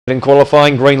In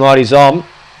qualifying, green light is on.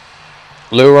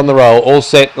 Lure on the roll, all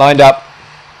set, lined up.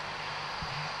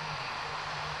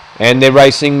 And they're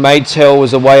racing. Maytel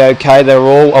was away okay. They're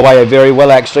all away very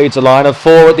well, actually. It's a line of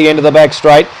 4 at the end of the back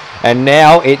straight. And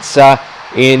now it's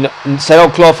in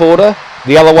saddlecloth order.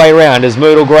 The other way round as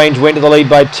Myrtle Grange went to the lead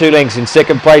by 2 lengths. In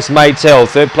second place, Maytel.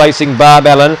 Third placing, Barb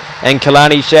Allen. And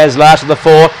Kalani Shaz last of the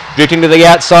 4. Drifting to the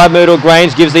outside, Myrtle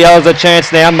Grange gives the others a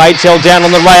chance now. Maytel down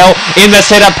on the rail. In the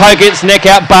centre, poke its neck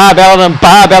out, Barb Allen. And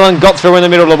Barb Allen got through in the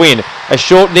middle to win. A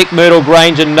short nick, Myrtle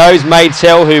Grange, and knows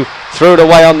Maytel, who threw it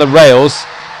away on the rails.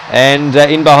 And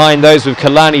in behind those with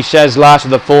Kalani Shaz last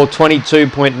of the 4,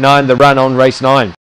 22.9 the run on race 9.